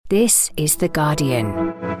This is The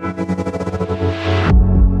Guardian.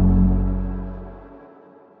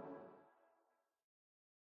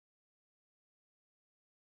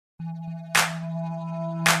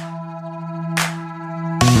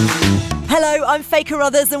 Hello, I'm Faye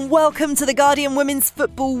Carruthers and welcome to The Guardian Women's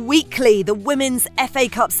Football Weekly. The Women's FA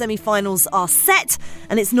Cup semi-finals are set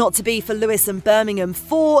and it's not to be for Lewis and Birmingham.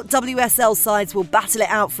 4 WSL sides will battle it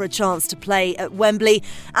out for a chance to play at Wembley.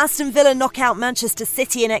 Aston Villa knock out Manchester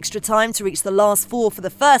City in extra time to reach the last 4 for the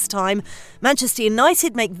first time. Manchester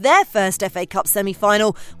United make their first FA Cup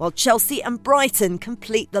semi-final, while Chelsea and Brighton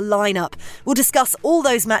complete the lineup. We'll discuss all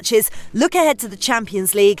those matches, look ahead to the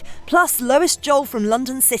Champions League, plus Lois Joel from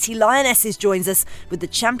London City Lionesses joins us with the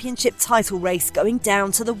championship title race going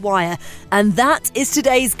down to the wire. And that is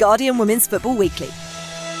today's Guardian Women's Football Weekly.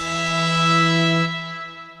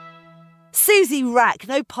 Suzanne Wrack,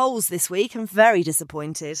 no polls this week. I'm very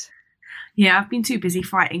disappointed. Yeah, I've been too busy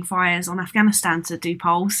fighting fires on Afghanistan to do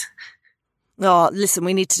polls. Oh, listen,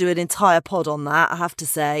 we need to do an entire pod on that, I have to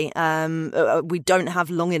say. We don't have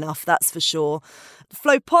long enough, that's for sure.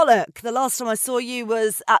 Flo Pollock, the last time I saw you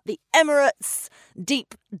was at the Emirates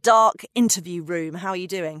Deep Dark interview room. How are you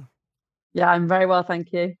doing? Yeah, I'm very well,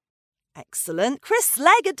 thank you. Excellent. Chris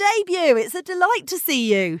Slegg, a debut. It's a delight to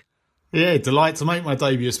see you. Yeah, delight to make my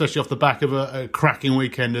debut, especially off the back of a cracking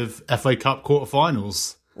weekend of FA Cup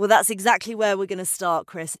quarterfinals. Well, that's exactly where we're going to start,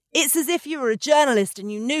 Chris. It's as if you were a journalist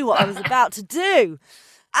and you knew what I was about to do.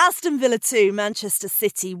 Aston Villa 2, Manchester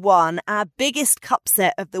City 1. Our biggest cup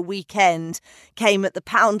set of the weekend came at the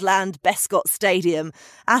Poundland Bescot Stadium.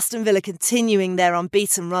 Aston Villa continuing their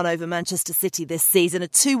unbeaten run over Manchester City this season. A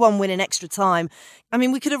 2-1 win in extra time. I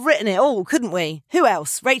mean, we could have written it all, couldn't we? Who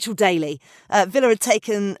else? Rachel Daly. Villa had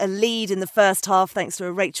taken a lead in the first half thanks to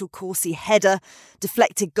a Rachel Corsie header,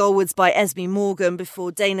 deflected goalwards by Esme Morgan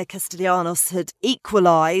before Dana Castellanos had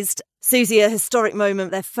equalised. Susie, a historic moment,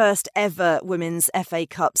 their first ever Women's FA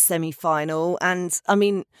Cup semi-final. And, I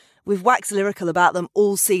mean, we've waxed lyrical about them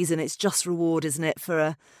all season. It's just reward, isn't it,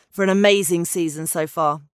 for an amazing season so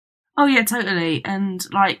far? Oh, yeah, totally. And,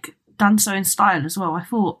 done so in style as well. I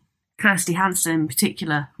thought Kirsty Hansen in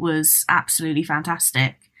particular was absolutely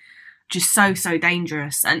fantastic. Just so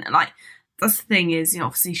dangerous. And, that's the thing is,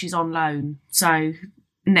 obviously she's on loan. So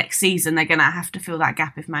next season they're going to have to fill that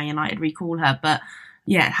gap if Man United recall her. But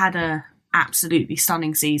yeah, it had a absolutely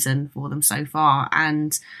stunning season for them so far,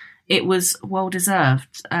 and it was well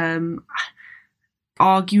deserved.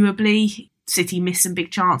 Arguably, City missed some big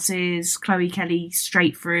chances. Chloe Kelly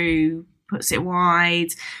straight through, puts it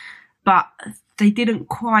wide, but they didn't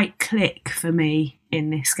quite click for me in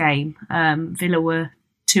this game. Villa were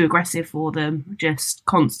too aggressive for them, just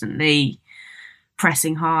constantly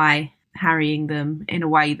pressing high, harrying them in a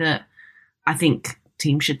way that I think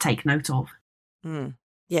teams should take note of. Mm.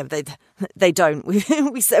 Yeah, but they don't. We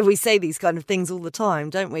say these kind of things all the time,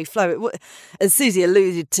 don't we? Flo, as Susie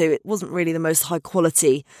alluded to, it wasn't really the most high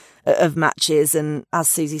quality of matches, and as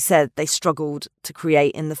Susie said, they struggled to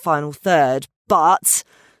create in the final third. But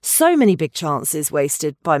so many big chances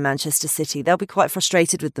wasted by Manchester City. They'll be quite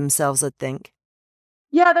frustrated with themselves, I think.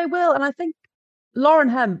 Yeah, they will, and I think Lauren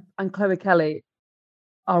Hemp and Chloe Kelly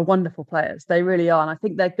are wonderful players. They really are, and I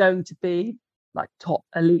think they're going to be top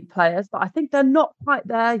elite players, but I think they're not quite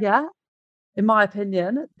there yet, in my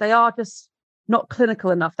opinion. They are just not clinical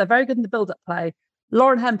enough. They're very good in the build-up play.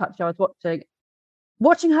 Lauren Hemp, actually, I was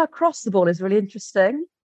watching her cross the ball is really interesting.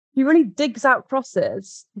 She really digs out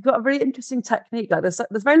crosses. You've got a really interesting technique. There's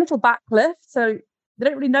very little backlift, so they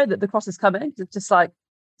don't really know that the cross is coming. It's just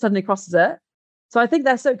suddenly crosses it. So I think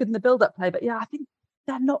they're so good in the build-up play, but yeah, I think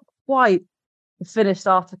they're not quite the finished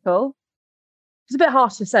article. It's a bit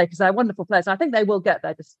harsh to say because they're wonderful players. I think they will get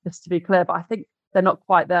there, just to be clear, but I think they're not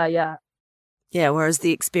quite there yet. Yeah, whereas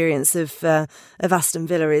the experience of Aston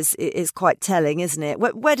Villa is quite telling, isn't it?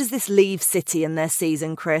 Where does this leave City in their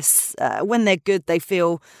season, Chris? When they're good, they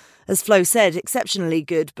feel, as Flo said, exceptionally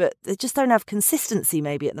good, but they just don't have consistency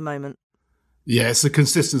maybe at the moment. Yeah, it's the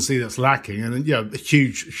consistency that's lacking, and a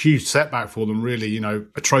huge setback for them. Really,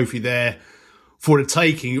 a trophy there for the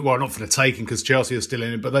taking. Well, not for the taking because Chelsea are still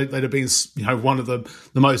in it, but they'd have been, one of the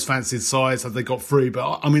most fancied sides had they got through.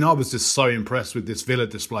 But I mean, I was just so impressed with this Villa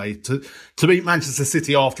display to beat Manchester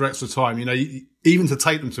City after extra time. Even to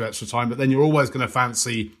take them to extra time, but then you're always going to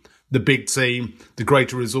fancy the big team, the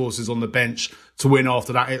greater resources on the bench to win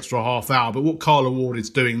after that extra half hour. But what Carla Ward is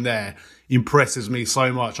doing there impresses me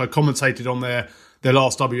so much. I commentated on their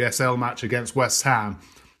last WSL match against West Ham.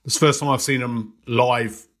 It's the first time I've seen them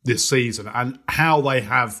live this season, and how they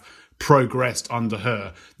have progressed under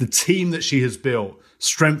her. The team that she has built,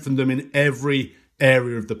 strengthened them in every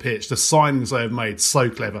area of the pitch. The signings they have made, so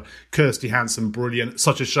clever. Kirsty Hansen, brilliant.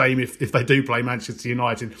 Such a shame if they do play Manchester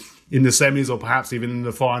United in the semis or perhaps even in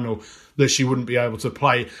the final that she wouldn't be able to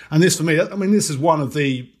play. And this, for me, I mean, this is one of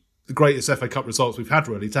the greatest FA Cup results we've had,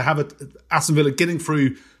 really. To have Aston Villa getting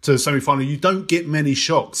through to the semi-final, you don't get many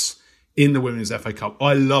shocks in the Women's FA Cup.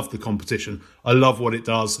 I love the competition. I love what it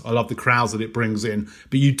does. I love the crowds that it brings in.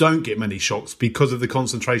 But you don't get many shocks because of the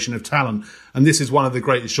concentration of talent. And this is one of the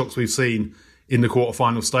greatest shocks we've seen in the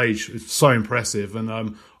quarter-final stage. It's so impressive. And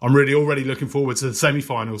I'm really already looking forward to the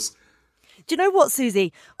semi-finals. Do you know what,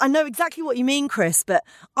 Susie? I know exactly what you mean, Chris, but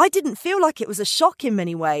I didn't feel like it was a shock in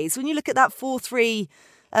many ways. When you look at that 4-3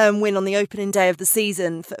 win on the opening day of the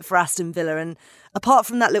season for Aston Villa, and apart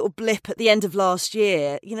from that little blip at the end of last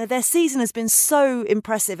year, you know, their season has been so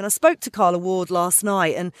impressive. And I spoke to Carla Ward last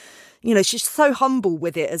night, and, you know, she's so humble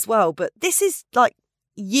with it as well. But this is like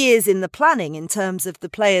years in the planning in terms of the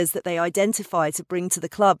players that they identify to bring to the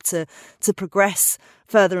club to progress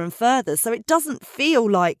further and further. So it doesn't feel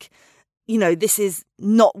like, you know, this is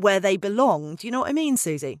not where they belong. Do you know what I mean,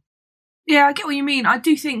 Susie? Yeah, I get what you mean. I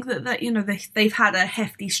do think that you know, they've had a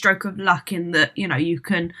hefty stroke of luck in that, you know, you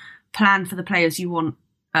can plan for the players you want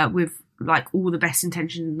with like all the best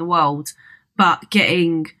intentions in the world, but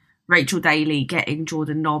getting Rachel Daly, getting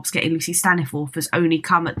Jordan Nobbs, getting Lucy Staniforth has only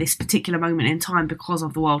come at this particular moment in time because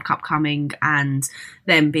of the World Cup coming and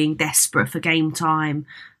them being desperate for game time.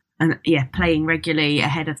 And yeah, playing regularly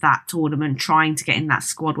ahead of that tournament, trying to get in that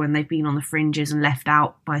squad when they've been on the fringes and left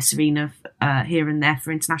out by Serena here and there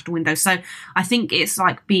for international windows. So I think it's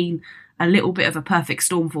like been a little bit of a perfect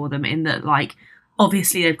storm for them in that, like,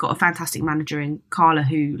 obviously they've got a fantastic manager in Carla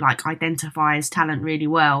who like identifies talent really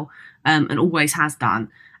well and always has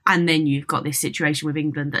done. And then you've got this situation with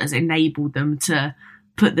England that has enabled them to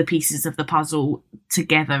put the pieces of the puzzle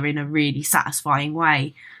together in a really satisfying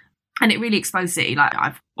way. And it really exposed City. Like,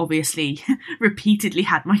 I've obviously repeatedly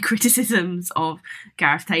had my criticisms of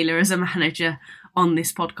Gareth Taylor as a manager on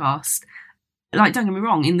this podcast. Like, don't get me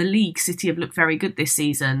wrong, in the league, City have looked very good this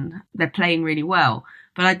season. They're playing really well.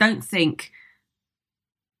 But I don't think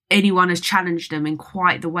anyone has challenged them in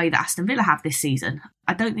quite the way that Aston Villa have this season.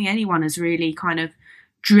 I don't think anyone has really kind of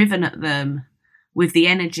driven at them with the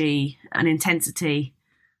energy and intensity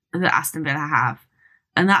that Aston Villa have.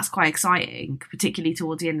 And that's quite exciting, particularly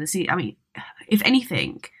towards the end of the season. I mean, if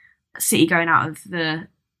anything, City going out of the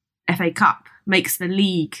FA Cup makes the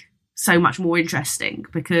league so much more interesting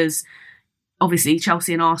because obviously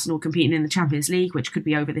Chelsea and Arsenal competing in the Champions League, which could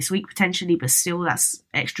be over this week potentially, but still that's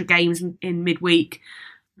extra games in midweek.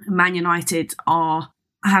 Man United are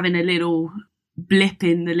having a little blip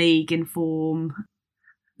in the league in form,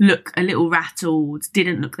 look a little rattled,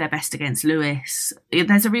 didn't look their best against Lewis.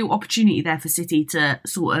 There's a real opportunity there for City to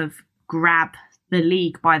sort of grab the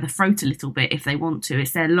league by the throat a little bit if they want to.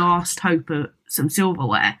 It's their last hope of some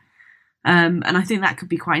silverware. And I think that could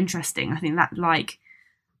be quite interesting. I think that, like,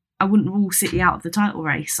 I wouldn't rule City out of the title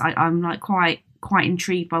race. I'm like quite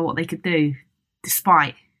intrigued by what they could do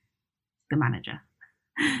despite the manager.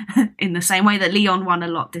 In the same way that Lyon won a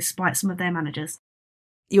lot despite some of their managers.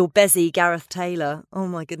 Your Bezzy, Gareth Taylor. Oh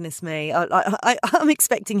my goodness me! I'm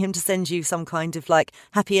expecting him to send you some kind of like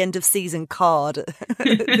happy end of season card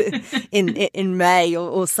in May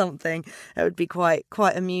or something. That would be quite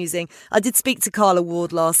amusing. I did speak to Carla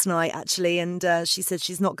Ward last night actually, and she said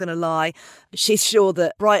she's not going to lie. She's sure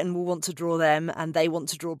that Brighton will want to draw them, and they want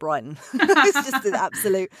to draw Brighton. It's just an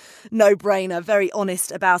absolute no-brainer. Very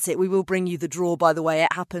honest about it. We will bring you the draw, by the way.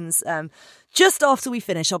 It happens just after we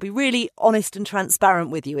finish. I'll be really honest and transparent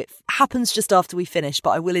with you. It happens just after we finish, but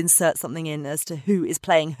I will insert something in as to who is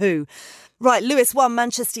playing who. Right, Lewis 1,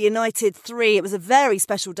 Manchester United 3. It was a very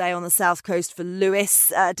special day on the South Coast for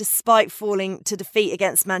Lewis. Despite falling to defeat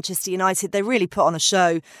against Manchester United, they really put on a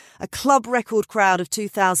show. A club record crowd of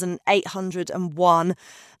 2,801.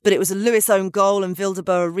 But it was a Lewis own goal and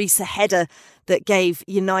Wildeboer Risa header that gave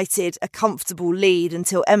United a comfortable lead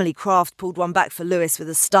until Emily Kraft pulled one back for Lewis with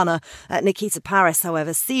a stunner. Nikita Paris,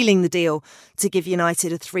 however, sealing the deal to give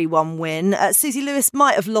United a 3-1 win. Susie, Lewis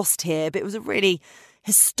might have lost here, but it was a really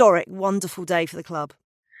historic, wonderful day for the club.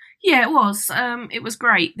 Yeah, it was. It was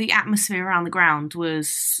great. The atmosphere around the ground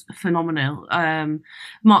was phenomenal.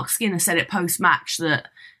 Mark Skinner said it post-match that,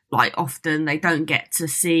 like, often they don't get to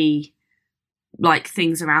see like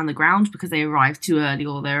things around the ground because they arrived too early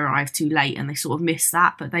or they arrived too late and they sort of missed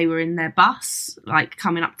that, but they were in their bus like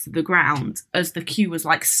coming up to the ground as the queue was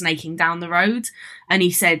like snaking down the road, and he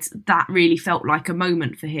said that really felt like a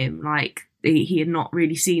moment for him. Like he had not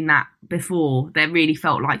really seen that before. There really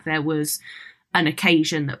felt like there was an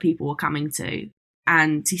occasion that people were coming to.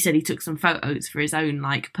 And he said he took some photos for his own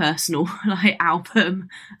like personal like album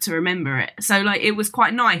to remember it. So like it was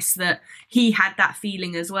quite nice that he had that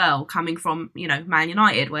feeling as well, coming from, you know, Man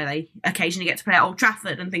United, where they occasionally get to play at Old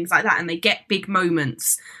Trafford and things like that, and they get big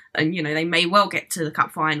moments, and you know they may well get to the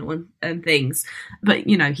cup final and things. But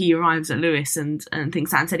you know, he arrives at Lewes and things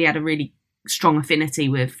like that, and said he had a really strong affinity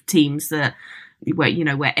with teams that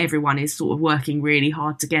where everyone is sort of working really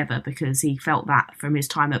hard together, because he felt that from his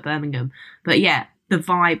time at Birmingham. But yeah, the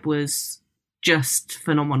vibe was just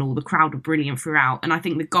phenomenal. The crowd were brilliant throughout, and I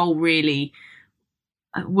think the goal really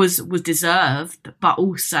was deserved, but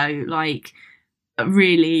also like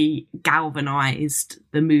really galvanised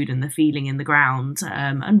the mood and the feeling in the ground,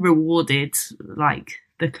 and rewarded like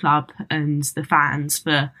the club and the fans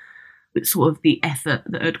for sort of the effort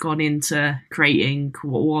that had gone into creating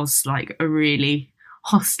what was like a really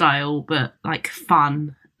hostile but like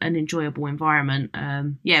fun and enjoyable environment.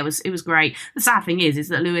 It was great. The sad thing is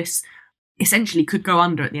that Lewes essentially could go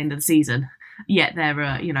under at the end of the season, yet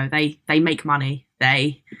they're they make money,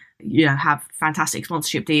 they have fantastic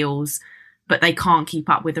sponsorship deals, but they can't keep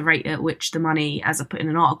up with the rate at which the money, as I put in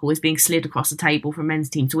an article, is being slid across the table from men's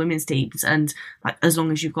team to women's teams. And like as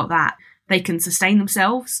long as you've got that, they can sustain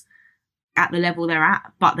themselves at the level they're at,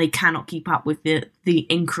 but they cannot keep up with the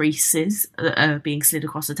increases that are being slid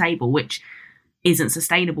across the table, which isn't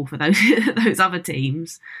sustainable for those other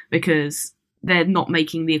teams, because they're not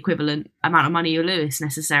making the equivalent amount of money of Lewes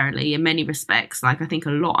necessarily in many respects. Like I think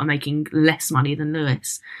a lot are making less money than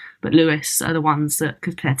Lewes, but Lewes are the ones that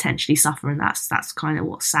could potentially suffer, and that's kind of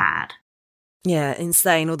what's sad. Yeah,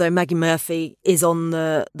 insane. Although Maggie Murphy is on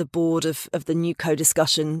the board of the new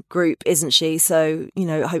co-discussion group, isn't she? So,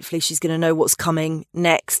 hopefully she's going to know what's coming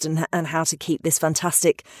next and how to keep this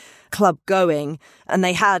fantastic club going. And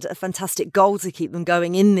they had a fantastic goal to keep them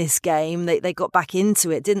going in this game. They got back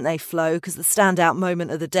into it, didn't they, Flo? Because the standout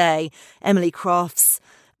moment of the day, Emily Croft's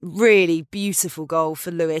really beautiful goal for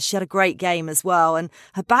Lewes. She had a great game as well, and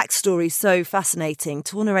her backstory is so fascinating.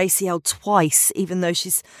 Torn her ACL twice, even though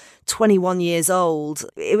she's 21 years old.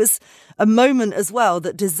 It was a moment as well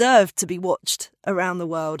that deserved to be watched around the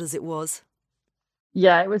world, as it was.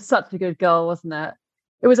 Yeah, it was such a good goal, wasn't it?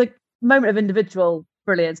 It was a moment of individual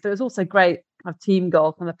brilliance, but it was also great kind of team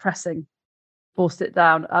goal, kind of pressing, forced it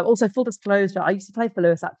down. Also, full disclosure, I used to play for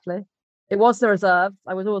Lewes, actually. It was the reserve.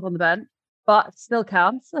 I was always on the bench, but still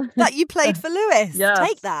counts. That you played for Lewes. Yes.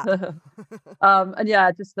 Take that. And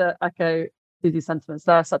yeah, just to echo Susie's sentiments,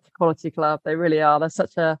 they're such a quality club. They really are. They're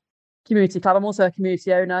such a community club. I'm also a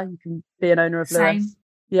community owner. You can be an owner of Lewes.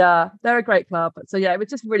 Yeah, they're a great club. So yeah, it was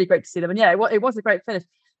just really great to see them. And yeah, it was a great finish.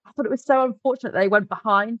 I thought it was so unfortunate they went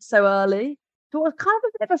behind so early. It was kind of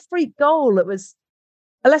a bit of a freak goal. It was,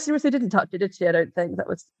 Alessia Russo didn't touch it, did she? I don't think that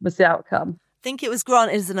was the outcome. I think it was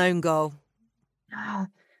granted as an own goal. And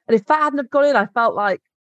if that hadn't have gone in, I felt like,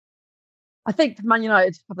 I think Man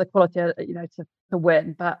United have the quality, to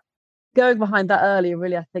win. But going behind that early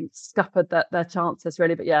really, I think, scuppered their chances,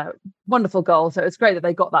 really. But yeah, wonderful goal. So it's great that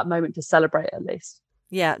they got that moment to celebrate at least.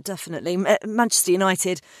 Yeah, definitely. Manchester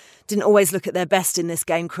United didn't always look at their best in this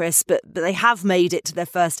game, Chris, but they have made it to their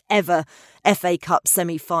first ever FA Cup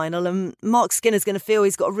semi-final, and Mark Skinner's going to feel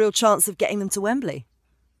he's got a real chance of getting them to Wembley.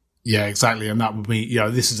 Yeah, exactly. And that would be,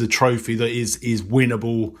 this is a trophy that is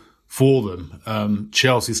winnable for them.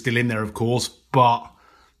 Chelsea's still in there, of course, but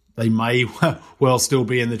they may well still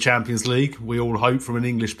be in the Champions League. We all hope from an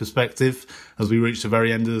English perspective as we reach the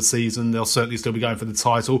very end of the season. They'll certainly still be going for the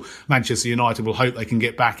title. Manchester United will hope they can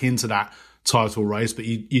get back into that title race, but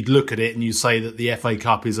you'd look at it and you say that the FA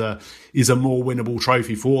Cup is a more winnable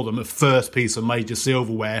trophy for them. A first piece of major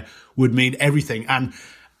silverware would mean everything. And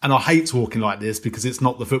I hate talking like this because it's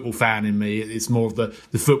not the football fan in me. It's more of the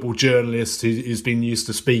football journalist who's been used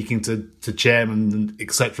to speaking to chairmen and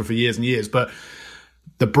etc. for years and years. But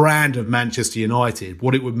the brand of Manchester United,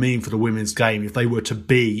 what it would mean for the women's game if they were to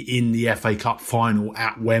be in the FA Cup final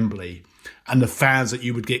at Wembley, and the fans that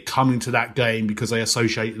you would get coming to that game because they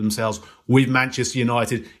associate themselves with Manchester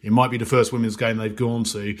United. It might be the first women's game they've gone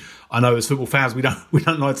to. I know as football fans, we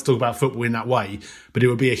don't like to talk about football in that way, but it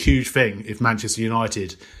would be a huge thing if Manchester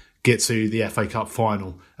United get to the FA Cup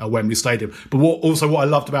final at Wembley Stadium. But what I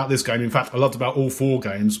loved about this game, in fact, I loved about all four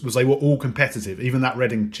games, was they were all competitive, even that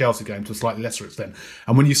Reading-Chelsea game to a slightly lesser extent.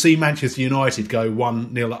 And when you see Manchester United go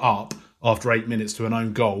 1-0 up after 8 minutes to an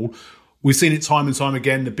own goal, we've seen it time and time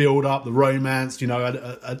again, the build-up, the romance,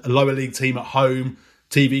 a lower league team at home,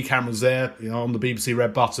 TV cameras there, on the BBC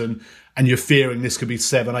Red button, and you're fearing this could be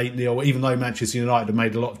 7-8-0, even though Manchester United have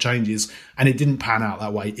made a lot of changes, and it didn't pan out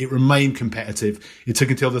that way. It remained competitive. It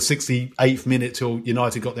took until the 68th minute till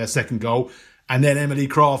United got their second goal, And then Emily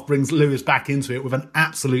Craft brings Lewis back into it with an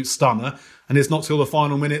absolute stunner. And it's not till the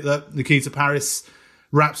final minute that Nikita Paris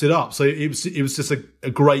wraps it up. So it was just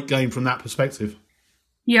a great game from that perspective.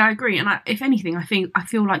 Yeah, I agree. And if anything, I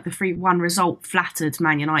feel like the 3-1 result flattered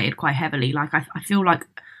Man United quite heavily. Like I feel like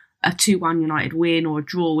a 2-1 United win or a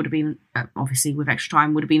draw would have been, obviously with extra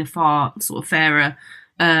time, would have been a far sort of fairer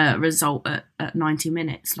result at 90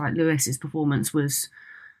 minutes. Like Lewis's performance was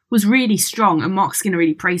really strong, and Mark Skinner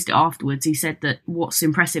really praised it afterwards. He said that what's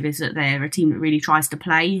impressive is that they're a team that really tries to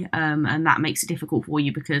play, and that makes it difficult for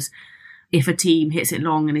you because if a team hits it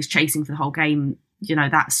long and is chasing for the whole game, you know,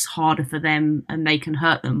 that's harder for them and they can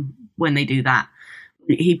hurt them when they do that.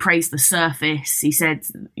 He praised the surface. He said,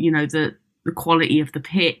 you know, the quality of the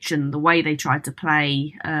pitch and the way they tried to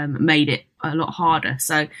play made it a lot harder.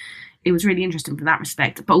 So it was really interesting for that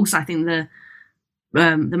respect. But also I think the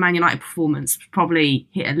Man United performance probably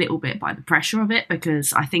hit a little bit by the pressure of it,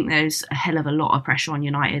 because I think there's a hell of a lot of pressure on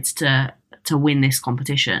United to win this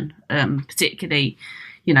competition, particularly,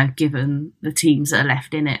 you know, given the teams that are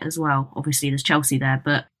left in it as well. Obviously there's Chelsea there,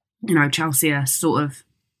 but, you know, Chelsea are sort of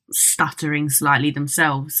stuttering slightly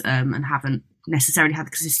themselves and haven't necessarily had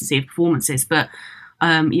the consistency of performances. But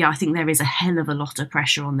I think there is a hell of a lot of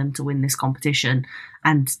pressure on them to win this competition,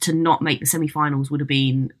 and to not make the semi-finals would have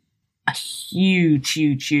been a huge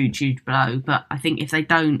blow. But I think if they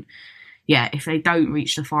don't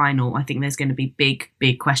reach the final, I think there's going to be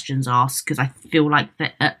big questions asked, because I feel like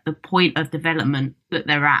that at the point of development that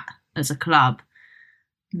they're at as a club,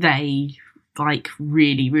 they like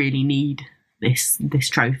really need this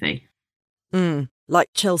trophy. Like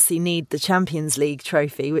Chelsea need the Champions League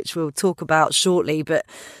trophy, which we'll talk about shortly, but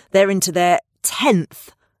they're into their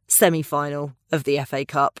 10th semi-final of the FA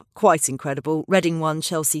Cup. Quite incredible. Reading 1,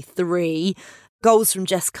 Chelsea 3. Goals from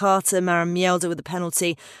Jess Carter, Maren Mjelde with a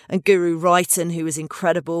penalty, and Guru Wrighton, who was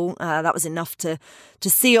incredible. That was enough to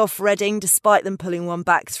see off Reading, despite them pulling one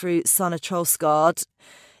back through Sana Trollsgaard.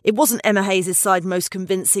 It wasn't Emma Hayes' side most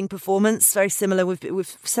convincing performance. Very similar.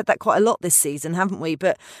 We've said that quite a lot this season, haven't we?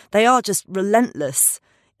 But they are just relentless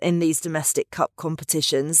in these domestic cup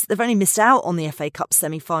competitions. They've only missed out on the FA Cup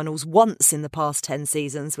semi-finals once in the past 10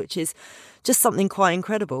 seasons, which is just something quite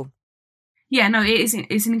incredible. Yeah, no, it's an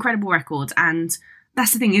incredible record, and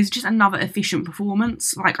that's the thing, it's just another efficient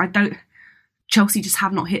performance. Like, Chelsea just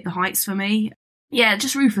have not hit the heights for me. Yeah,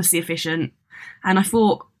 just ruthlessly efficient. And I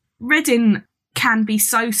thought Reading can be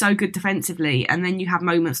so good defensively, and then you have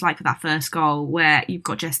moments like that first goal where you've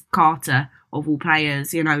got Jess Carter, of all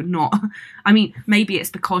players, you know, maybe it's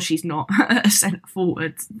because she's not a centre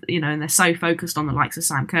forward, you know, and they're so focused on the likes of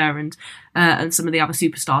Sam Kerr and some of the other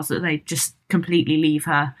superstars that they just completely leave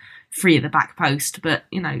her free at the back post. But,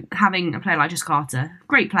 you know, having a player like Jess Carter,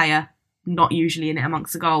 great player, not usually in it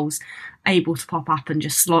amongst the goals, able to pop up and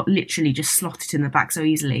just slot it in the back so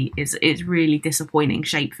easily is really disappointing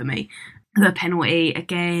shape for me. The penalty,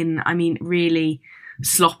 again, I mean, really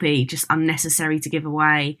sloppy, just unnecessary to give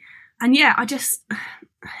away. And yeah, there's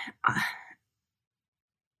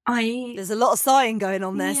a lot of sighing going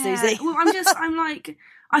on there, yeah. Susie. Well,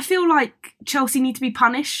 I feel like Chelsea need to be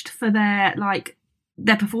punished for their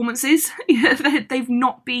performances. They've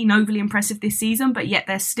not been overly impressive this season, but yet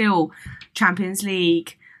they're still Champions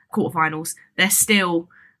League quarterfinals. They're still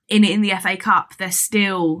in it in the FA Cup. They're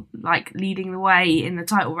still like leading the way in the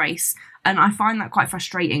title race. And I find that quite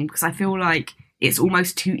frustrating, because I feel like it's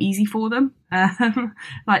almost too easy for them.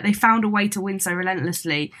 Like, they found a way to win so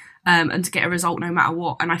relentlessly and to get a result no matter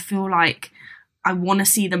what. And I feel like I want to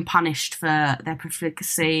see them punished for their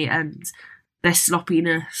profligacy and their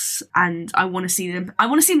sloppiness, and I want to see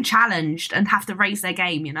them challenged and have to raise their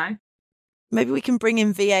game, you know? Maybe we can bring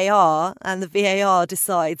in VAR, and the VAR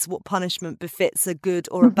decides what punishment befits a good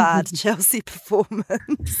or a bad Chelsea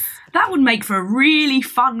performance. That would make for a really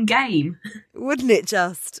fun game. Wouldn't it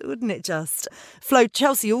just? Flo,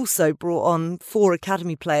 Chelsea also brought on 4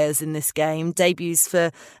 academy players in this game. Debuts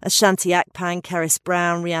for Ashanti Akpan, Keris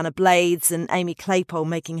Brown, Rihanna Blades and Amy Claypole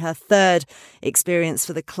making her 3rd experience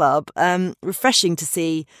for the club. Refreshing to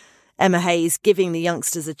see Emma Hayes giving the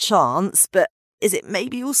youngsters a chance, but is it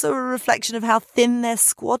maybe also a reflection of how thin their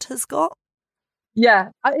squad has got? Yeah,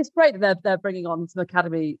 it's great that they're bringing on some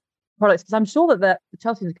academy products, because I'm sure that the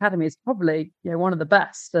Chelsea's academy is probably, you know, one of the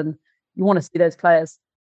best, and you want to see those players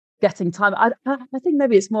getting time. I think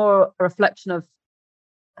maybe it's more a reflection of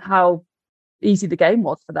how easy the game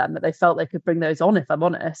was for them, that they felt they could bring those on, if I'm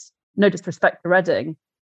honest. No disrespect to Reading,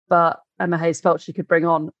 but Emma Hayes felt she could bring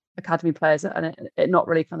on academy players and it not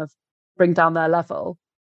really kind of bring down their level.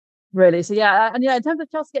 Really. So, yeah. And yeah, in terms of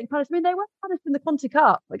Chelsea getting punished, I mean, they were punished in the Conti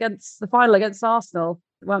Cup against the final against Arsenal,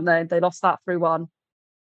 weren't they? They lost that 3-1.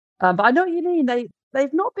 But I know what you mean.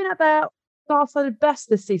 They've not been at their star-studded best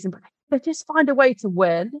this season, but they just find a way to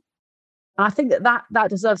win. And I think that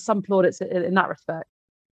deserves some plaudits in that respect.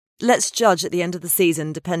 Let's judge at the end of the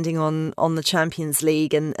season, depending on the Champions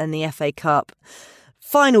League and the FA Cup.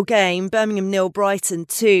 Final game, Birmingham 0, Brighton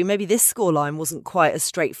 2. Maybe this scoreline wasn't quite as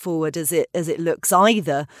straightforward as it looks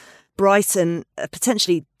either. Brighton, a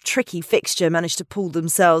potentially tricky fixture, managed to pull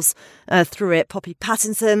themselves through it. Poppy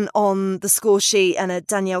Pattinson on the score sheet and a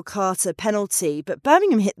Danielle Carter penalty. But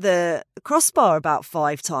Birmingham hit the crossbar about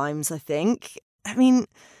 5 times, I think. I mean,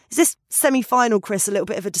 is this semi-final, Chris, a little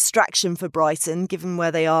bit of a distraction for Brighton, given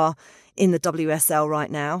where they are in the WSL right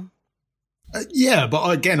now? Yeah, but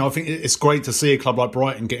again, I think it's great to see a club like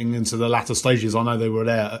Brighton getting into the latter stages. I know they were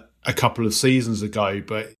there a couple of seasons ago,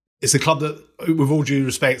 but it's a club that, with all due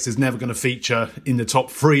respect, is never going to feature in the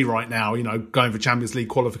top 3 right now, going for Champions League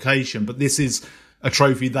qualification. But this is a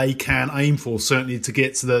trophy they can aim for, certainly to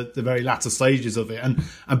get to the very latter stages of it.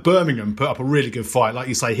 And Birmingham put up a really good fight. Like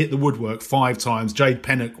you say, hit the woodwork 5 times. Jade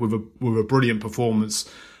Pennock with a brilliant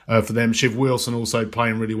performance for them. Shiv Wilson also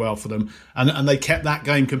playing really well for them. And they kept that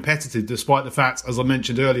game competitive, despite the fact, as I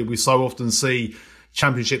mentioned earlier, we so often see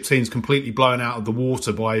Championship teams completely blown out of the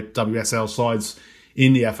water by WSL sides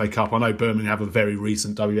in the FA Cup. I know Birmingham have a very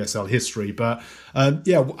recent WSL history, but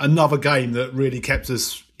another game that really kept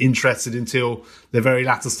us interested until the very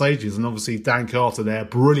latter stages. And obviously Dan Carter there,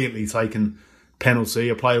 brilliantly taken penalty,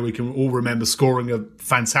 a player we can all remember scoring a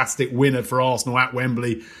fantastic winner for Arsenal at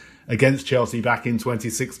Wembley against Chelsea back in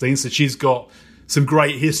 2016. So she's got some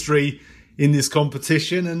great history in this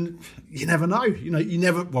competition, and you never know.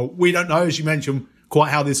 We don't know, as you mentioned, quite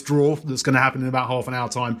how this draw that's going to happen in about half an hour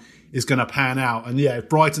time is going to pan out. And yeah, if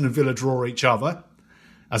Brighton and Villa draw each other,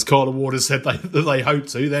 as Carla Ward has said that they hope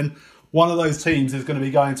to, then one of those teams is going to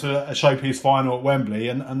be going to a showpiece final at Wembley,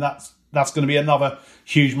 and that's going to be another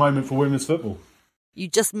huge moment for women's football. You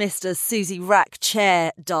just missed a Susie Wrack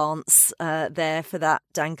chair dance there for that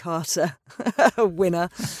Dan Carter winner.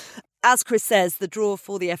 As Chris says, the draw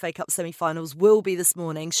for the FA Cup semi-finals will be this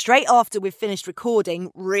morning, straight after we've finished recording,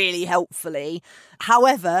 really helpfully.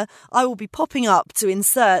 However, I will be popping up to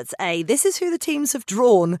insert a "this is who the teams have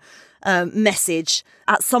drawn" message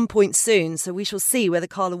at some point soon. So we shall see whether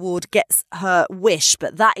Carla Ward gets her wish.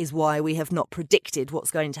 But that is why we have not predicted what's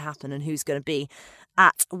going to happen and who's going to be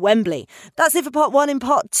at Wembley. That's it for part 1. In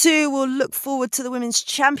part 2, we'll look forward to the Women's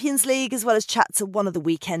Champions League as well as chat to one of the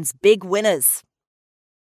weekend's big winners.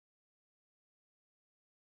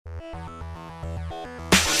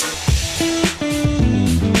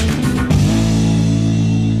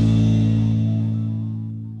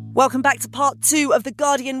 Welcome back to part 2 of the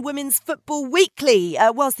Guardian Women's Football Weekly.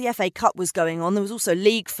 Whilst the FA Cup was going on, there was also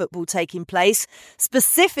league football taking place,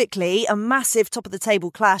 specifically a massive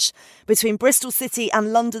top-of-the-table clash between Bristol City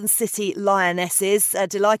and London City Lionesses.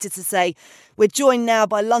 Delighted to say we're joined now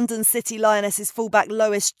by London City Lionesses fullback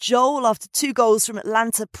Lois Joel. After 2 goals from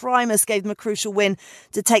Atlanta, Primus gave them a crucial win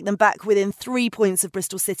to take them back within 3 points of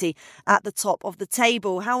Bristol City at the top of the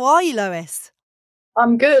table. How are you, Lois?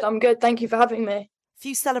 I'm good. Thank you for having me.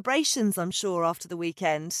 Few celebrations, I'm sure, after the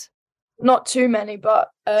weekend. Not too many, but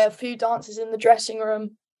a few dances in the dressing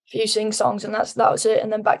room, a few sing-songs, and that was it,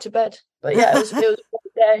 and then back to bed. But yeah, it was a great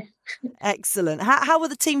day. Excellent. How were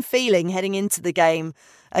the team feeling heading into the game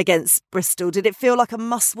against Bristol? Did it feel like a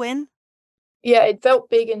must-win? Yeah, it felt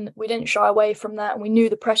big, and we didn't shy away from that, and we knew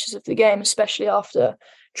the pressures of the game, especially after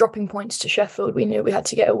dropping points to Sheffield. We knew we had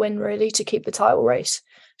to get a win, really, to keep the title race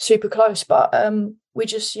super close. But we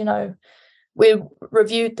just, we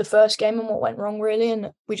reviewed the first game and what went wrong, really,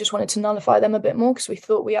 and we just wanted to nullify them a bit more because we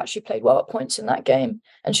thought we actually played well at points in that game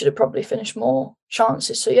and should have probably finished more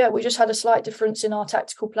chances. So, yeah, we just had a slight difference in our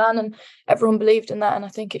tactical plan, and everyone believed in that, and I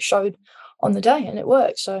think it showed on the day, and it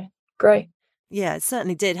worked. So, great. Yeah, it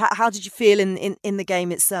certainly did. How did you feel in the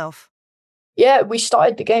game itself? Yeah, we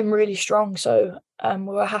started the game really strong, so we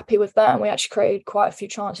were happy with that, and we actually created quite a few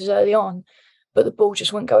chances early on, but the ball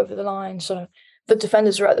just wouldn't go over the line, so the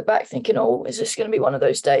defenders were at the back thinking, oh, is this going to be one of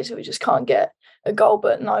those days where we just can't get a goal?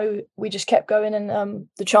 But no, we just kept going, and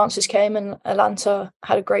the chances came, and Atlanta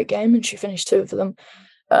had a great game, and she finished 2 of them,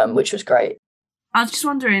 which was great. I was just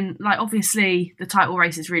wondering, obviously the title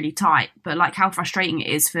race is really tight, but how frustrating it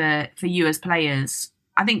is for you as players.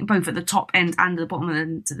 I think both at the top end and the bottom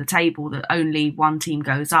end of the table that only one team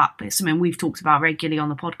goes up. It's something we've talked about regularly on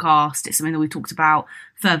the podcast. It's something that we've talked about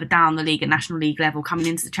further down the league at National League level coming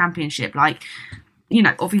into the Championship.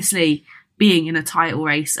 Obviously being in a tight title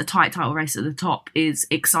race at the top is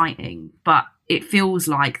exciting, but it feels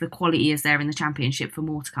like the quality is there in the Championship for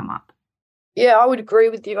more to come up. Yeah, I would agree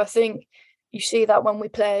with you. I think you see that when we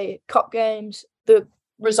play cup games, the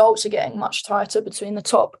results are getting much tighter between the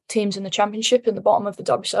top teams in the Championship and the bottom of the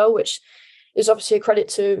WSL, which is obviously a credit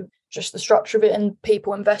to just the structure of it and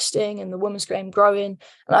people investing and the women's game growing.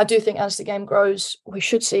 And I do think as the game grows, we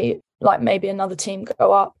should see like maybe another team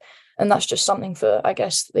go up. And that's just something for, I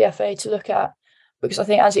guess, the FA to look at, because I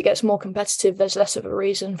think as it gets more competitive, there's less of a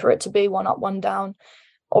reason for it to be one up, one down.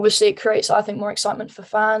 Obviously, it creates, I think, more excitement for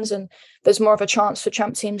fans, and there's more of a chance for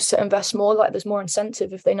champ teams to invest more. Like there's more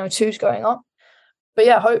incentive if they know two's going up. But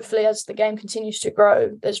yeah, hopefully as the game continues to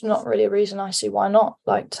grow, there's not really a reason I see why not,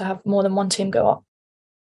 like to have more than one team go up.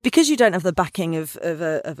 Because you don't have the backing of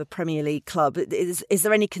a Premier League club, is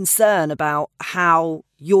there any concern about how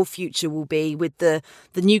your future will be with the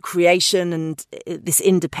new creation and this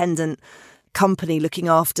independent company looking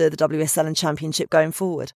after the WSL and Championship going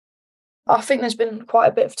forward? I think there's been quite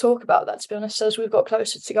a bit of talk about that, to be honest, as we've got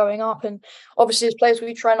closer to going up. And obviously as players,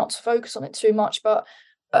 we try not to focus on it too much, but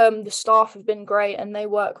the staff have been great and they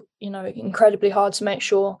work, incredibly hard to make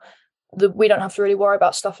sure that we don't have to really worry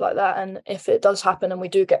about stuff like that. And if it does happen and we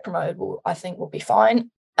do get promoted, I think we'll be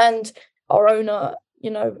fine. And our owner,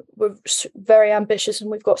 we're very ambitious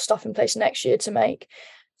and we've got stuff in place next year to make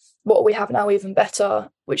what we have now even better,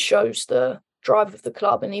 which shows the drive of the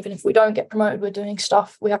club. And even if we don't get promoted, we're doing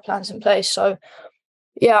stuff, we have plans in place. So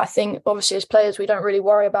yeah, I think obviously as players, we don't really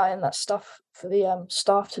worry about it, and that's stuff for the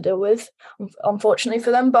staff to deal with, unfortunately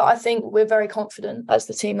for them. But I think we're very confident as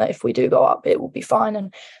the team that if we do go up, it will be fine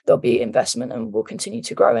and there'll be investment and we'll continue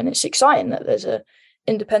to grow. And it's exciting that there's a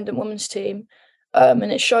independent women's team. And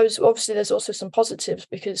it shows, obviously, there's also some positives,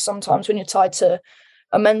 because sometimes when you're tied to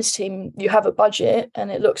a men's team, you have a budget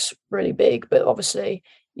and it looks really big, but obviously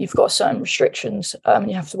you've got certain restrictions and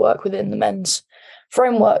you have to work within the men's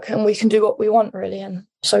framework, and we can do what we want really, and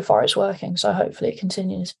so far it's working, so hopefully it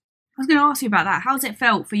continues. I was going to ask you about that. How's it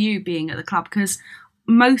felt for you being at the club? Because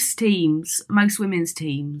most women's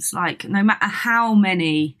teams, like no matter how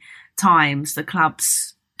many times the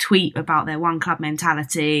clubs tweet about their one club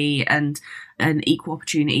mentality and equal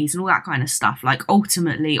opportunities and all that kind of stuff, like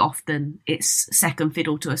ultimately often it's second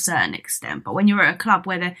fiddle to a certain extent. But when you're at a club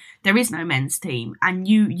where there is no men's team and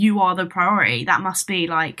you are the priority, that must be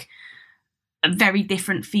like a very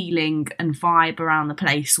different feeling and vibe around the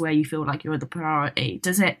place where you feel like you're the priority.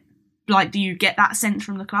 Do you get that sense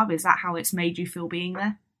from the club? Is that how it's made you feel being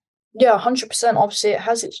there? Yeah, 100%. Obviously it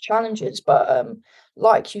has its challenges, but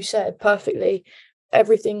like you said perfectly,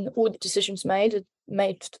 everything, all the decisions made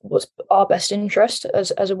was our best interest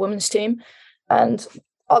as a women's team. And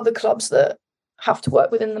other clubs that have to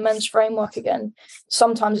work within the men's framework, again,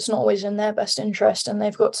 sometimes it's not always in their best interest and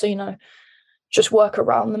they've got to, just work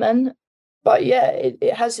around the men. But yeah,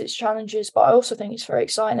 it has its challenges, but I also think it's very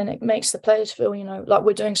exciting and it makes the players feel, like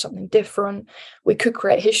we're doing something different. We could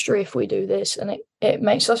create history if we do this, and it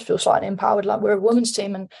makes us feel slightly empowered, like we're a women's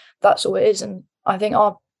team and that's all it is. And I think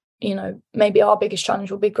maybe our biggest challenge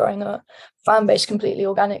will be growing a fan base completely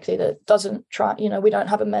organically that doesn't try, we don't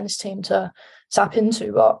have a men's team to tap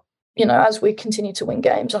into. But, as we continue to win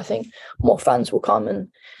games, I think more fans will come and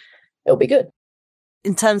it'll be good.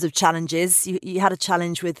 In terms of challenges, you had a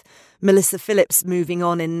challenge with Melissa Phillips moving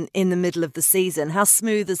on in the middle of the season. How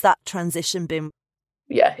smooth has that transition been?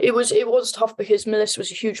 Yeah, it was tough because Melissa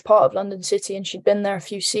was a huge part of London City and she'd been there a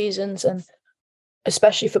few seasons, and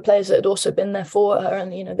especially for players that had also been there for her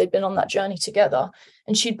and, they'd been on that journey together,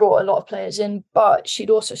 and she'd brought a lot of players in, but she'd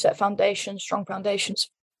also set strong foundations.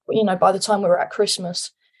 By the time we were at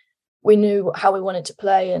Christmas, we knew how we wanted to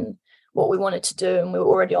play and what we wanted to do, and we were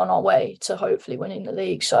already on our way to hopefully winning the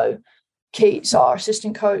league. So Keats, our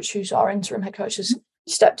assistant coach, who's our interim head coach, has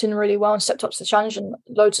stepped in really well and stepped up to the challenge, and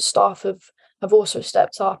loads of staff have also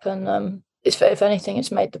stepped up, and if anything,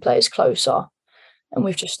 it's made the players closer. And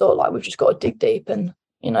we've just thought we've just got to dig deep and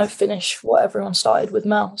finish what everyone started with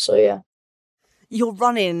Mel. So yeah, your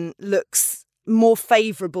run-in looks more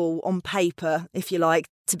favourable on paper, if you like,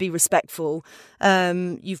 to be respectful.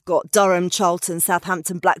 You've got Durham, Charlton,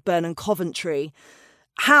 Southampton, Blackburn and Coventry.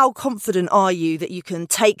 How confident are you that you can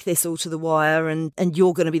take this all to the wire and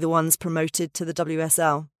you're going to be the ones promoted to the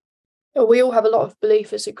WSL? We all have a lot of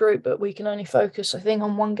belief as a group, but we can only focus, I think,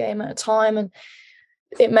 on one game at a time. And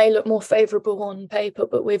it may look more favourable on paper,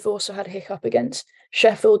 but we've also had a hiccup against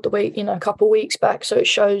Sheffield a couple of weeks back. So it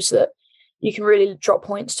shows that you can really drop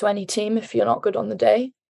points to any team if you're not good on the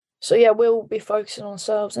day. So yeah, we'll be focusing on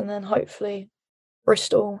ourselves, and then hopefully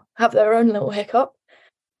Bristol have their own little hiccup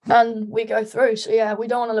and we go through. So yeah, we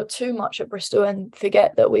don't want to look too much at Bristol and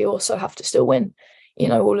forget that we also have to still win,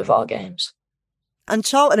 all of our games. And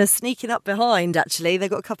Charlton are sneaking up behind, actually. They've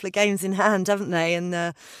got a couple of games in hand, haven't they?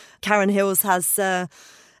 And Karen Hills has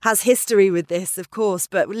has history with this, of course.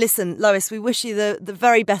 But listen, Lois, we wish you the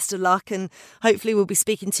very best of luck, and hopefully we'll be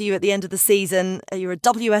speaking to you at the end of the season. You're a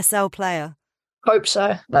WSL player. Hope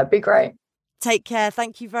so. That'd be great. Take care.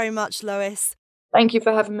 Thank you very much, Lois. Thank you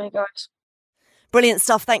for having me, guys. Brilliant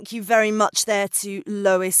stuff. Thank you very much there to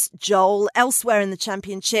Lois Joel. Elsewhere in the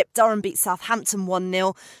Championship, Durham beat Southampton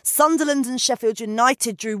 1-0. Sunderland and Sheffield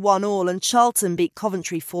United drew 1-1, and Charlton beat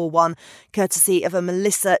Coventry 4-1, courtesy of a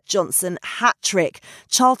Melissa Johnson hat-trick.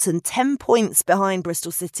 Charlton 10 points behind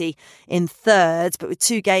Bristol City in third, but with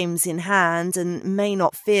 2 games in hand, and may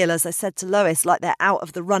not feel, as I said to Lois, like they're out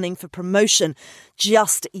of the running for promotion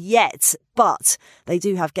just yet. But they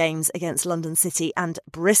do have games against London City and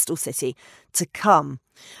Bristol City to come.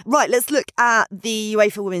 Right, let's look at the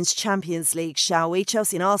UEFA Women's Champions League, shall we?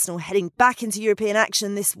 Chelsea and Arsenal heading back into European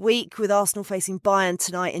action this week, with Arsenal facing Bayern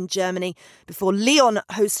tonight in Germany before Lyon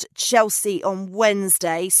host Chelsea on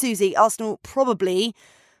Wednesday. Susie, Arsenal probably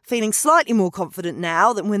feeling slightly more confident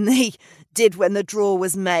now than when they did when the draw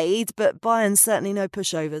was made, but Bayern certainly no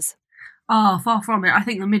pushovers. Oh, far from it. I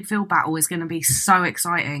think the midfield battle is going to be so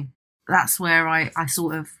exciting. That's where I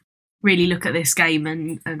sort of really look at this game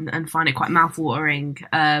and find it quite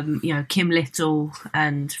mouthwatering. Kim Little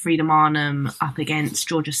and Frida Marnham up against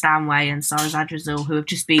Georgia Stanway and Sarah Zadrazil, who have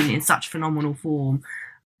just been in such phenomenal form.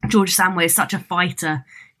 Georgia Stanway is such a fighter.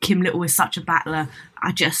 Kim Little is such a battler.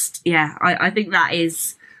 I think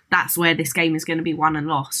that's where this game is going to be won and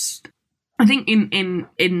lost. I think in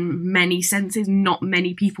many senses, not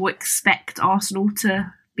many people expect Arsenal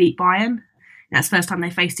to beat Bayern. That's the first time they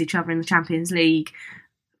faced each other in the Champions League.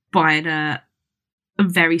 Bayern are a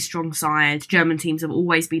very strong side. German teams have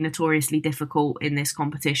always been notoriously difficult in this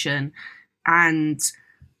competition. And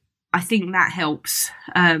I think that helps.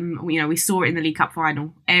 We saw it in the League Cup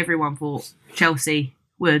final. Everyone thought Chelsea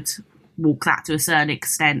would walk that to a certain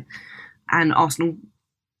extent. And Arsenal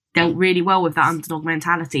dealt really well with that underdog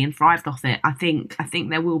mentality and thrived off it. I think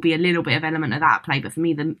there will be a little bit of element of that at play, but for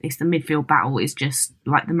me, it's the midfield battle is just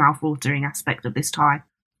like the mouth-watering aspect of this tie.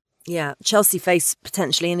 Yeah, Chelsea face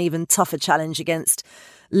potentially an even tougher challenge against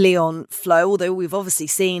Lyon Flo, although we've obviously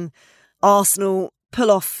seen Arsenal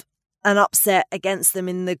pull off an upset against them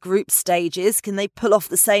in the group stages. Can they pull off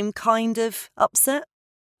the same kind of upset?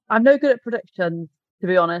 I'm no good at predictions, to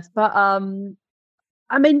be honest, but I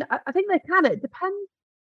think they can. It depends.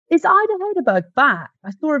 Is Ida Heidelberg back?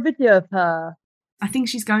 I saw a video of her. I think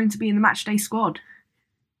she's going to be in the matchday squad.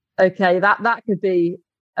 Okay, that could be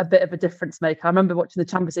a bit of a difference maker. I remember watching the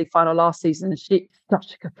Champions League final last season, and she's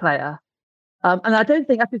such a good player. And I don't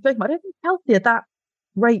think Chelsea are that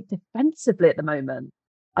great defensively at the moment.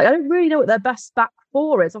 I don't really know what their best back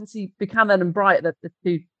four is. Obviously, Buchanan and Bright, the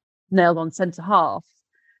two nailed on centre half.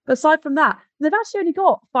 But aside from that, they've actually only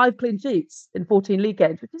got 5 clean sheets in 14 league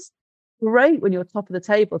games, which is great when you're top of the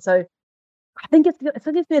table. So I think it's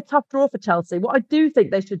going to be a tough draw for Chelsea. What I do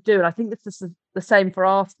think they should do, and I think this is the same for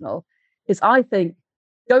Arsenal, is I think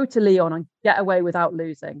go to Lyon and get away without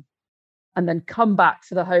losing, and then come back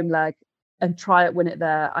to the home leg and try it, win it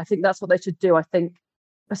there. I think that's what they should do. I think,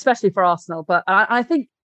 especially for Arsenal. But I think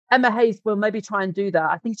Emma Hayes will maybe try and do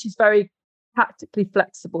that. I think she's very tactically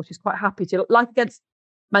flexible. She's quite happy to, like against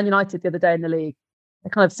Man United the other day in the league. They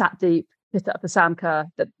kind of sat deep, hit it up to Sam Kerr,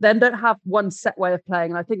 that then don't have one set way of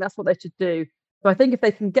playing. And I think that's what they should do. So I think if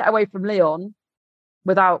they can get away from Lyon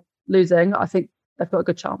without losing, I think they've got a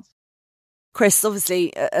good chance. Chris,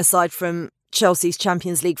 obviously, aside from Chelsea's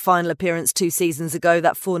Champions League final appearance 2 seasons ago,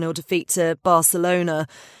 that 4-0 defeat to Barcelona,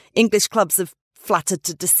 English clubs have flattered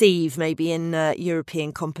to deceive maybe in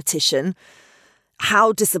European competition.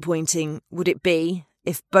 How disappointing would it be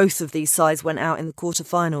if both of these sides went out in the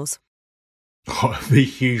quarterfinals? Oh, it'd be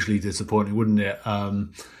hugely disappointing, wouldn't it?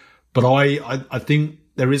 But I think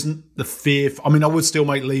there isn't the fear. I would still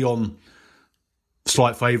make Lyon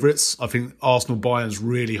slight favourites. I think Arsenal Bayern's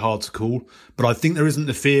really hard to call, but I think there isn't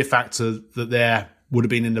the fear factor that there would have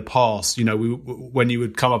been in the past. When you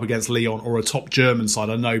would come up against Lyon or a top German side.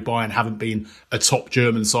 I know Bayern haven't been a top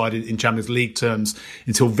German side in Champions League terms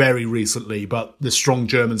until very recently, but the strong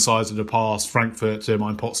German sides of the past, Frankfurt,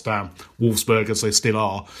 Potsdam, Wolfsburg, as they still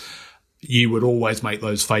are, you would always make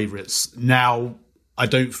those favourites. Now, I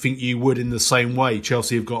don't think you would in the same way.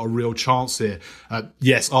 Chelsea have got a real chance here.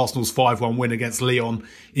 Yes, Arsenal's 5-1 win against Lyon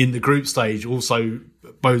in the group stage also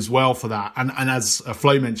bodes well for that. And as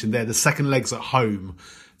Flo mentioned there, the second leg's at home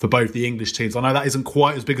for both the English teams. I know that isn't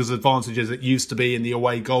quite as big as an advantage as it used to be in the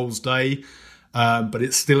away goals day, but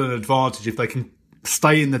it's still an advantage if they can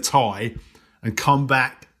stay in the tie and come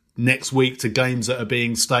back next week to games that are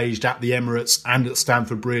being staged at the Emirates and at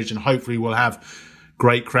Stamford Bridge, and hopefully we'll have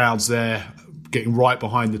great crowds there getting right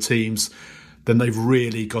behind the teams. then they've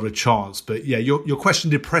really got a chance. But yeah, your question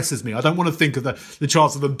depresses me. I don't want to think of the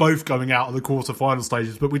chance of them both going out of the quarter-final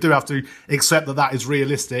stages, but we do have to accept that is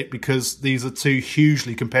realistic because these are two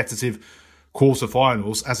hugely competitive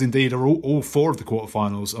quarter-finals, as indeed are all four of the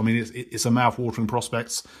quarter-finals. I mean, it's a mouth-watering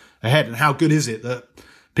prospects ahead. And how good is it that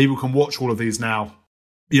people can watch all of these now?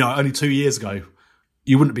 Only 2 years ago,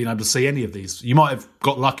 you wouldn't have been able to see any of these. You might have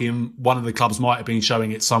got lucky and one of the clubs might have been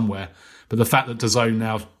showing it somewhere. But the fact that DAZN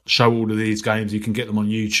now show all of these games, you can get them on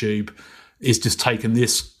YouTube, is just taken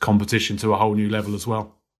this competition to a whole new level as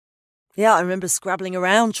well. Yeah, I remember scrabbling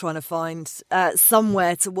around trying to find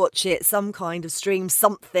somewhere to watch it, some kind of stream,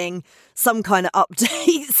 something, some kind of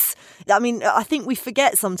updates. I mean, I think we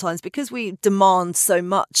forget sometimes because we demand so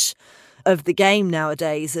much of the game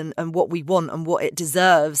nowadays and what we want and what it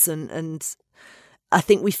deserves. And I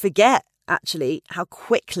think we forget, actually, how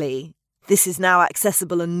quickly this is now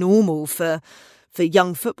accessible and normal for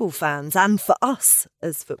young football fans and for us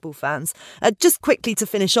as football fans. Just quickly to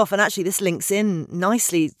finish off, and actually this links in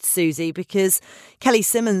nicely, Susie, because Kelly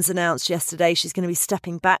Simmons announced yesterday she's going to be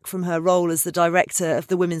stepping back from her role as the director of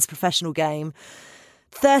the women's professional game.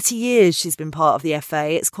 30 years she's been part of the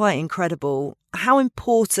FA. It's quite incredible. How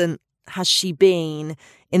important has she been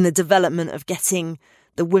in the development of getting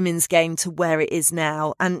the women's game to where it is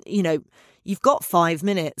now? And, you've got 5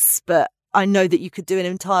 minutes, but I know that you could do an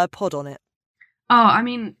entire pod on it. Oh, I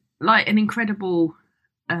mean, like an incredible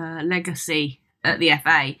legacy at the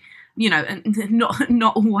FA, and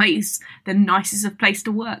not always the nicest of place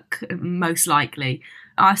to work, most likely.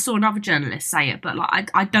 I saw another journalist say it, but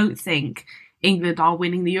I don't think England are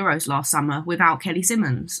winning the Euros last summer without Kelly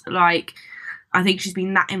Simmons. I think she's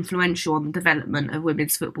been that influential on the development of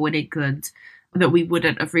women's football in England that we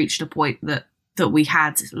wouldn't have reached a point that we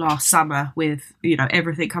had last summer with,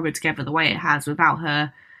 everything coming together the way it has without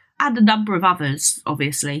her. And a number of others,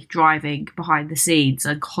 obviously, driving behind the scenes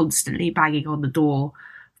and constantly banging on the door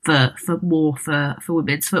for more for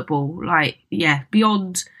women's football.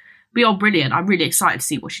 Beyond brilliant. I'm really excited to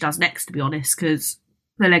see what she does next, to be honest, because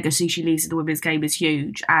the legacy she leaves in the women's game is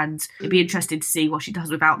huge. And it'd be interesting to see what she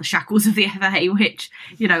does without the shackles of the FA, which,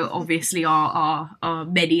 obviously are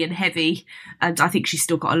many and heavy. And I think she's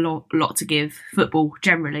still got a lot to give football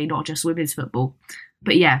generally, not just women's football.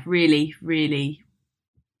 But yeah, really, really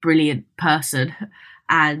brilliant person,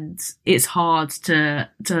 and it's hard to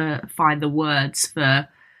find the words for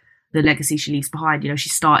the legacy she leaves behind. She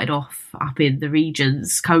started off up in the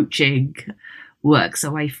regions coaching, works her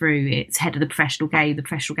way through. It's head of the professional game. The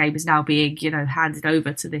professional game is now being handed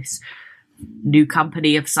over to this new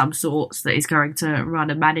company of some sorts that is going to run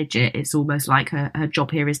and manage it. It's almost like her job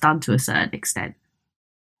here is done to a certain extent.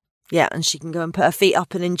 Yeah, and she can go and put her feet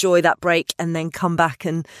up and enjoy that break and then come back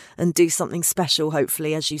and do something special,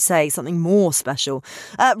 hopefully, as you say, something more special.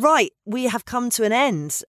 Right, we have come to an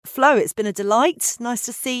end. Flo, it's been a delight. Nice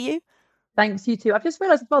to see you. Thanks, you too. I've just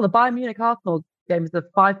realised as well, the Bayern Munich-Arsenal game is a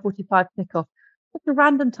 5:45 kickoff. That's a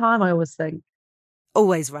random time, I always think.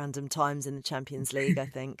 Always random times in the Champions League, I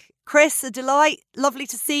think. Chris, a delight. Lovely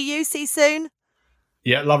to see you. See you soon.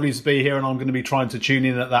 Yeah, lovely to be here, and I'm going to be trying to tune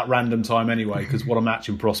in at that random time anyway, because what a match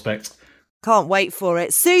in prospect. Can't wait for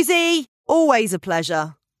it. Susie, always a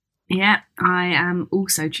pleasure. Yeah, I am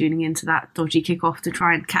also tuning into that dodgy kickoff to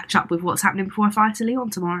try and catch up with what's happening before I fly to Lyon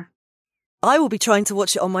tomorrow. I will be trying to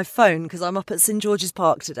watch it on my phone because I'm up at St George's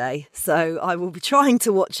Park today. So I will be trying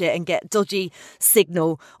to watch it and get dodgy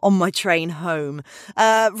signal on my train home.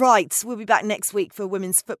 Right, we'll be back next week for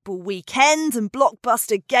Women's Football Weekend and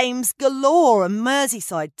blockbuster games galore, a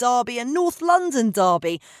Merseyside derby, a North London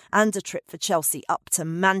derby, and a trip for Chelsea up to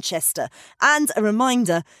Manchester. And a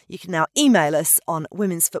reminder, you can now email us on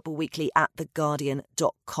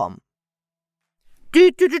womensfootballweekly@theguardian.com.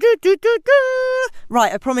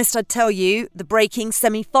 Right, I promised I'd tell you the breaking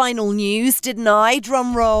semi-final news, didn't I?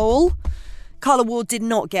 Drum roll. Carla Ward did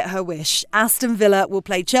not get her wish. Aston Villa will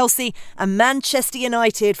play Chelsea and Manchester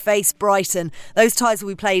United face Brighton. Those ties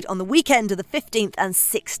will be played on the weekend of the 15th and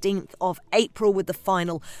 16th of April with the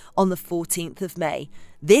final on the 14th of May.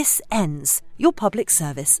 This ends your public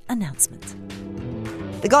service announcement.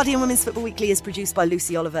 The Guardian Women's Football Weekly is produced by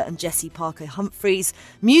Lucy Oliver and Jessie Parker Humphreys.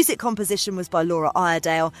 Music composition was by Laura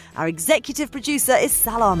Iredale. Our executive producer is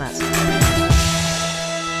Sal Ahmed.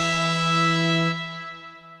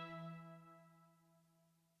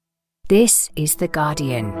 This is The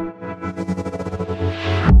Guardian.